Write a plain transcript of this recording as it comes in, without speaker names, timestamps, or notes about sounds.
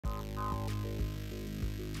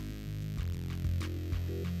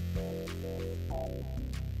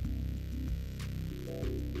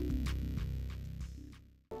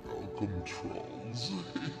Welcome, trolls.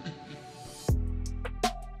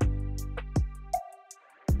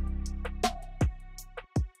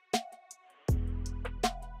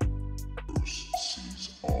 Bruce sees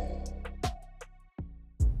all.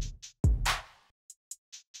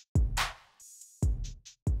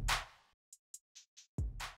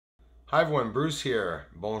 Hi everyone, Bruce here.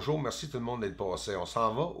 Bonjour, merci tout le monde d'être passé. On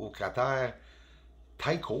s'en va au cratère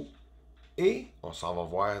Tycho et on s'en va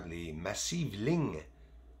voir les massives lignes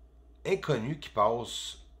inconnues qui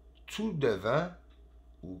passent tout devant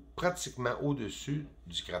ou pratiquement au-dessus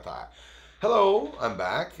du cratère. Hello, I'm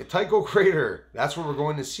back. Tycho crater. That's what we're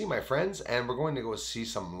going to see, my friends, and we're going to go see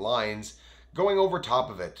some lines going over top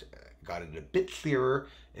of it. Got it a bit clearer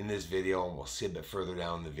in this video, and we'll see a bit further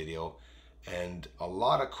down the video. And a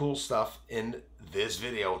lot of cool stuff in this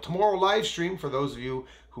video. Tomorrow live stream for those of you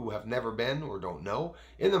who have never been or don't know,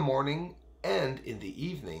 in the morning and in the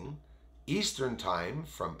evening, Eastern time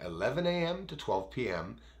from 11 a.m. to 12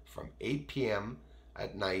 p.m., from 8 p.m.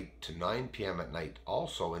 at night to 9 p.m. at night.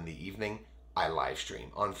 Also in the evening, I live stream.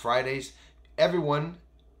 On Fridays, everyone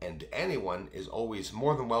and anyone is always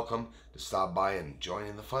more than welcome to stop by and join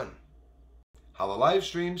in the fun. How the live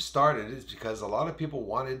stream started is because a lot of people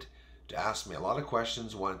wanted to ask me a lot of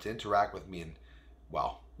questions, wanted to interact with me, and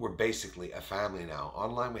well, we're basically a family now.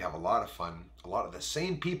 Online we have a lot of fun, a lot of the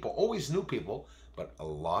same people, always new people, but a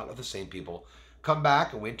lot of the same people come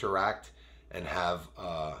back and we interact and have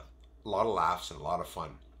a lot of laughs and a lot of fun.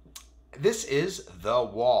 This is the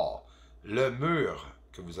wall, le mur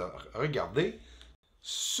que vous regardez,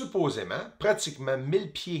 supposément pratiquement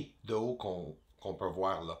 1000 pieds de haut qu'on peut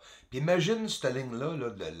voir là. Puis imagine cette ligne-là là,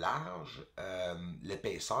 de large,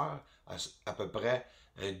 l'épaisseur, à peu près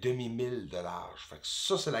un demi-mille de large. Fait que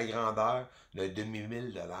ça, c'est la grandeur d'un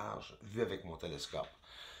demi-mille de large vu avec mon télescope.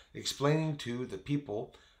 Explaining to the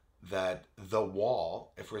people that the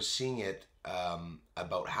wall, if we're seeing it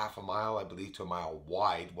about half a mile, I believe, to a mile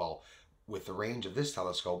wide, well, with the range of this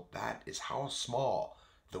telescope, that is how small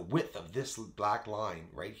the width of this black line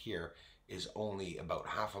right here is only about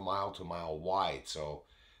half a mile to a mile wide. So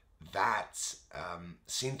that's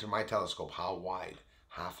seen through my telescope how wide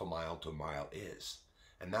half a mile to a mile is.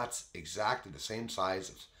 And that's exactly the same size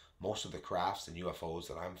as most of the crafts and UFOs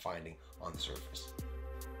that I'm finding on the surface.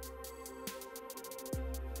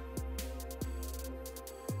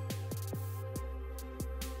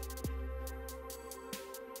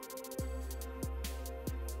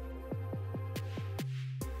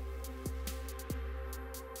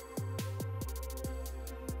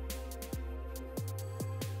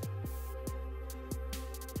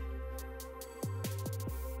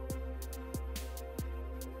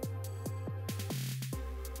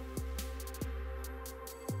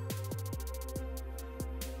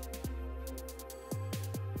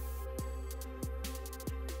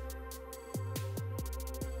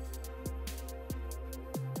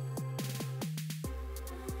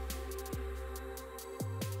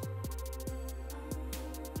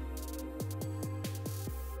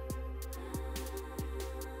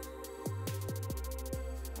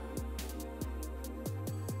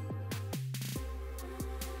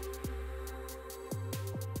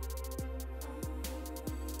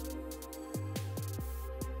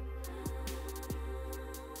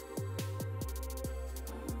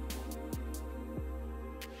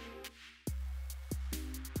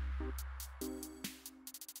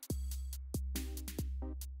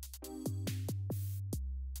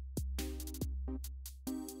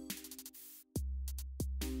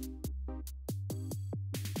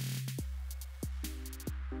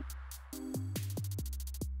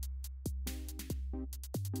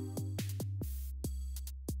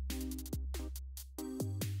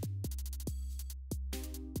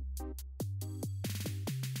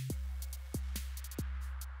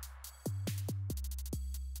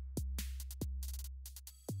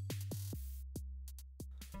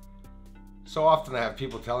 So often I have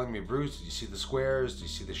people telling me, Bruce, do you see the squares? Do you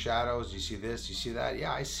see the shadows? Do you see this? Do you see that?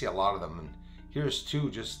 Yeah, I see a lot of them. And here's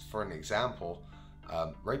two just for an example.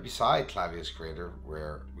 Right beside Clavier's crater,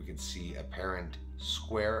 where we can see apparent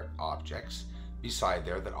square objects beside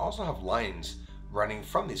there that also have lines running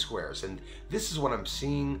from these squares. And this is what I'm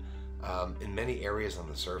seeing in many areas on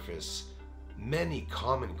the surface. Many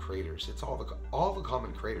common craters. It's all the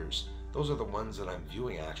common craters. Those are the ones that I'm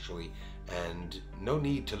viewing actually, and no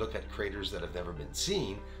need to look at craters that have never been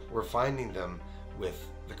seen. We're finding them with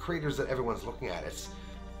the craters that everyone's looking at.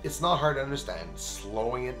 It's not hard to understand.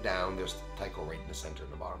 Slowing it down, there's Tycho right in the center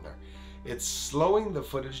in the bottom there. It's slowing the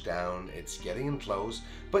footage down, it's getting in close,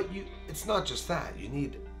 but it's not just that. You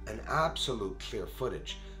need an absolute clear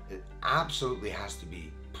footage. It absolutely has to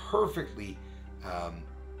be perfectly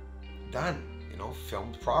done, you know,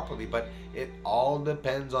 filmed properly, but it all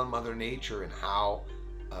depends on Mother Nature and how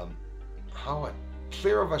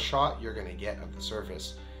clear of a shot you're going to get of the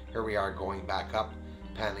surface. Here we are going back up,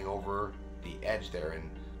 panning over the edge there, and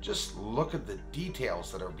just look at the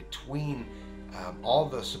details that are between all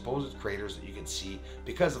the supposed craters that you can see,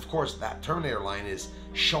 because of course that terminator line is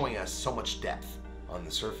showing us so much depth on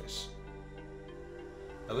the surface.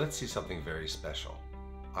 Now let's see something very special.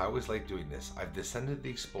 I always like doing this. I've descended the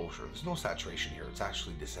exposure. There's no saturation here. It's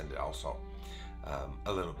actually descended also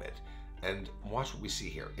a little bit. And watch what we see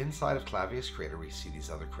here. Inside of Clavius crater, we see these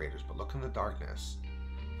other craters, but look in the darkness,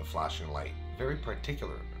 the flashing light. Very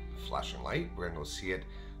particular flashing light. We're going to go see it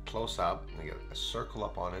close up and get a circle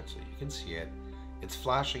up on it so you can see it. It's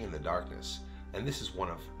flashing in the darkness, and this is one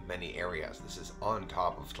of many areas. This is on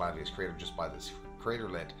top of Clavius crater, just by this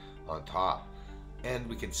craterlet on top, and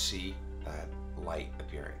we can see that light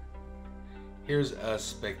appearing. Here's a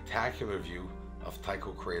spectacular view of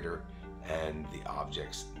Tycho crater and the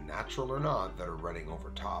objects, natural or not, that are running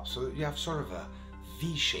over top. So you have sort of a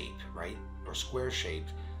V shape, right, or square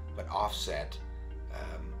shaped, but offset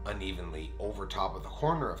unevenly over top of the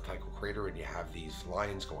corner of Tycho crater, and you have these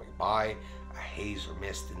lines going by, a haze or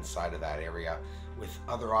mist inside of that area, with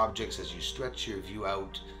other objects as you stretch your view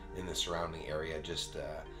out in the surrounding area. Just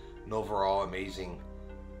an overall amazing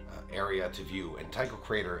area to view. And Tycho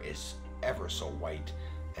crater is ever so white,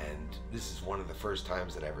 and this is one of the first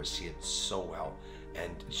times that I ever see it so well,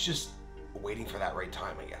 and it's just waiting for that right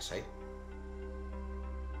time, I guess, eh?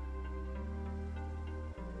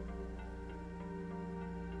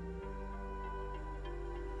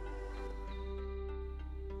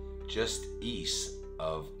 Just east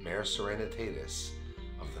of Mare Serenitatis,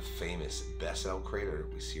 of the famous Bessel crater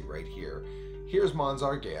we see right here, here's Mons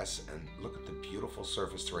Arges, and look at the beautiful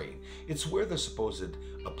surface terrain. It's where the supposed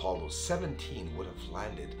Apollo 17 would have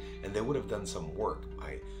landed, and they would have done some work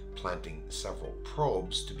by planting several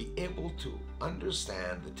probes to be able to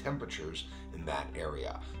understand the temperatures in that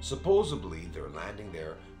area. Supposedly, their landing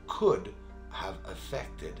there could have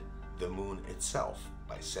affected the moon itself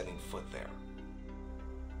by setting foot there.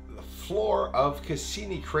 The floor of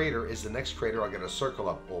Cassini crater is the next crater I'm going to circle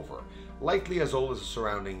up over. Likely as old as the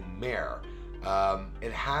surrounding mare.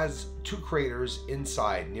 It has two craters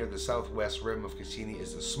inside. Near the southwest rim of Cassini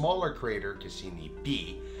is the smaller crater Cassini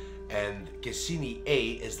B, and Cassini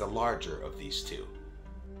A is the larger of these two.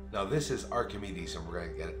 Now this is Archimedes, and we're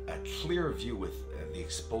going to get a clear view with the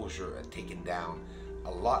exposure taken down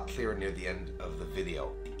a lot clearer near the end of the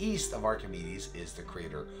video. East of Archimedes is the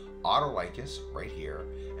crater Autolycus right here,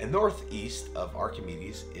 and northeast of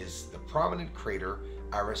Archimedes is the prominent crater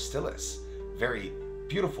Aristillus. Very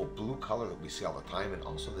beautiful blue color that we see all the time, and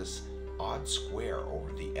also this odd square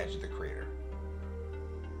over the edge of the crater.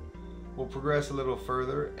 We'll progress a little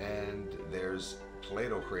further, and there's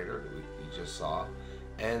Plato crater that we just saw,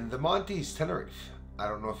 and the Montes Tenerife. I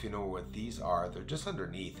don't know if you know what these are. They're just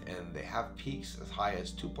underneath, and they have peaks as high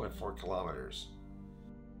as 2.4 kilometers.